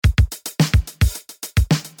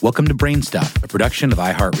Welcome to FunStuff, a production of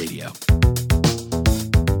iHeartRadio.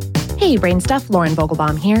 Hey, FunStuff, Lauren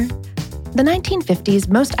Vogelbaum here. The 1950s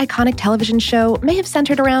most iconic television show may have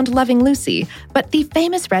centered around Loving Lucy, but the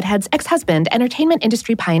famous redhead's ex-husband, entertainment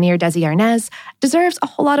industry pioneer Desi Arnaz, deserves a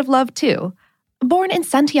whole lot of love too. Born in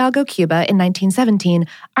Santiago, Cuba in 1917,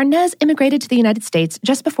 Arnaz immigrated to the United States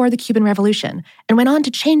just before the Cuban Revolution and went on to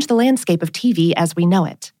change the landscape of TV as we know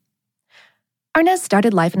it. Arnaz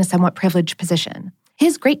started life in a somewhat privileged position.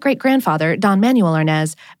 His great-great-grandfather, Don Manuel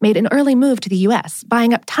Arnaz, made an early move to the U.S.,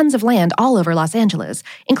 buying up tons of land all over Los Angeles,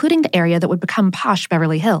 including the area that would become posh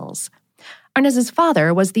Beverly Hills. Arnaz's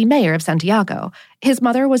father was the mayor of Santiago, his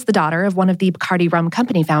mother was the daughter of one of the Bacardi Rum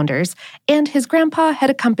Company founders, and his grandpa had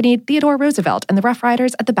accompanied Theodore Roosevelt and the Rough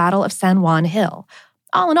Riders at the Battle of San Juan Hill.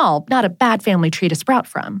 All in all, not a bad family tree to sprout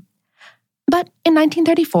from. But in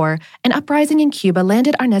 1934, an uprising in Cuba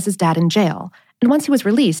landed Arnaz's dad in jail, and once he was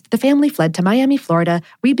released, the family fled to Miami, Florida,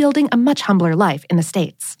 rebuilding a much humbler life in the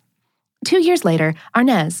States. 2 years later,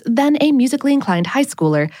 Arnaz, then a musically inclined high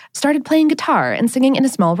schooler, started playing guitar and singing in a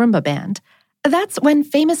small rumba band. That's when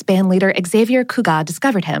famous bandleader Xavier Cugat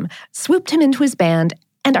discovered him, swooped him into his band,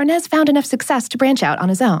 and Arnaz found enough success to branch out on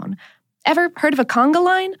his own. Ever heard of a conga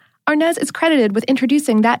line? Arnaz is credited with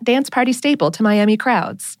introducing that dance party staple to Miami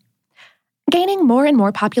crowds. Gaining more and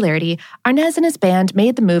more popularity, Arnaz and his band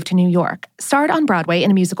made the move to New York, starred on Broadway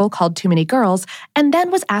in a musical called Too Many Girls, and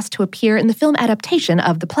then was asked to appear in the film adaptation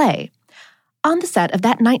of the play. On the set of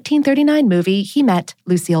that 1939 movie, he met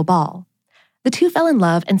Lucille Ball. The two fell in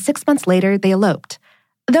love, and 6 months later, they eloped.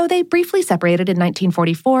 Though they briefly separated in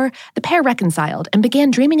 1944, the pair reconciled and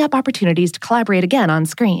began dreaming up opportunities to collaborate again on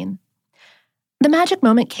screen. The magic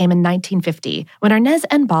moment came in 1950 when Arnaz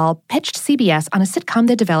and Ball pitched CBS on a sitcom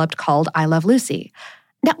they developed called I Love Lucy.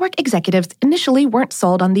 Network executives initially weren't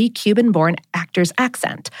sold on the Cuban-born actor's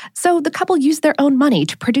accent, so the couple used their own money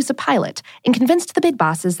to produce a pilot and convinced the big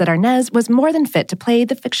bosses that Arnaz was more than fit to play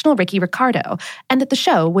the fictional Ricky Ricardo and that the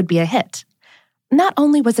show would be a hit. Not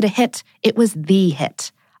only was it a hit, it was the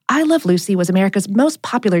hit. I Love Lucy was America's most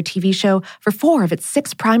popular TV show for 4 of its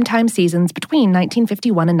 6 primetime seasons between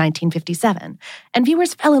 1951 and 1957, and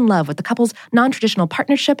viewers fell in love with the couple's non-traditional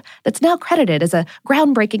partnership that's now credited as a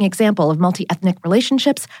groundbreaking example of multi-ethnic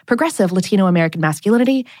relationships, progressive Latino-American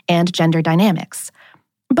masculinity, and gender dynamics.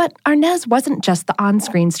 But Arnaz wasn't just the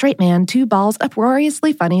on-screen straight man to Ball's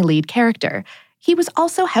uproariously funny lead character. He was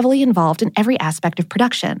also heavily involved in every aspect of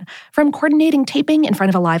production, from coordinating taping in front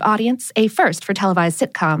of a live audience, a first for televised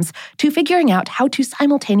sitcoms, to figuring out how to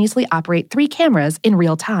simultaneously operate 3 cameras in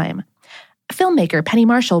real time. Filmmaker Penny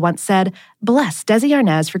Marshall once said, "Bless Desi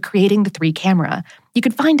Arnaz for creating the 3-camera. You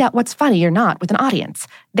could find out what's funny or not with an audience.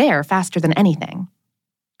 They're faster than anything."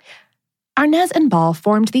 Arnaz and Ball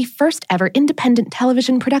formed the first ever independent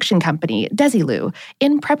television production company, Desilu,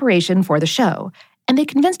 in preparation for the show, and they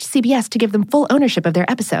convinced CBS to give them full ownership of their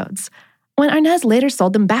episodes. When Arnaz later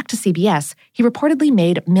sold them back to CBS, he reportedly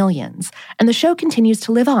made millions, and the show continues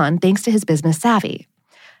to live on thanks to his business savvy.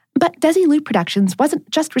 But Desilu Productions wasn't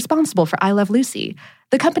just responsible for I Love Lucy.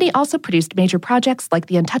 The company also produced major projects like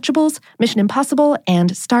The Untouchables, Mission Impossible,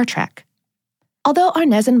 and Star Trek. Although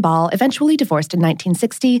Arnaz and Ball eventually divorced in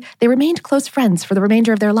 1960, they remained close friends for the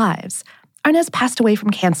remainder of their lives. Arnaz passed away from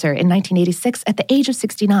cancer in 1986 at the age of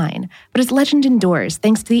 69, but his legend endures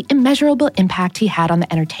thanks to the immeasurable impact he had on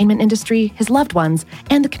the entertainment industry, his loved ones,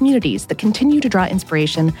 and the communities that continue to draw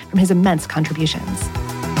inspiration from his immense contributions.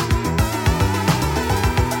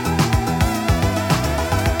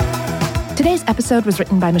 Today's episode was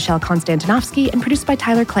written by Michelle Konstantinovsky and produced by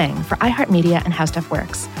Tyler Klang for iHeartMedia and How Stuff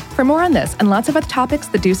Works. For more on this and lots of other topics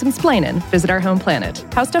that do some splainin', visit our home planet,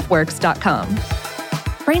 howstuffworks.com.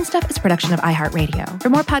 FunStuff is a production of iHeartRadio. For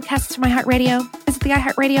more podcasts from iHeartRadio, visit the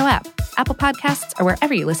iHeartRadio app, Apple Podcasts, or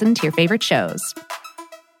wherever you listen to your favorite shows.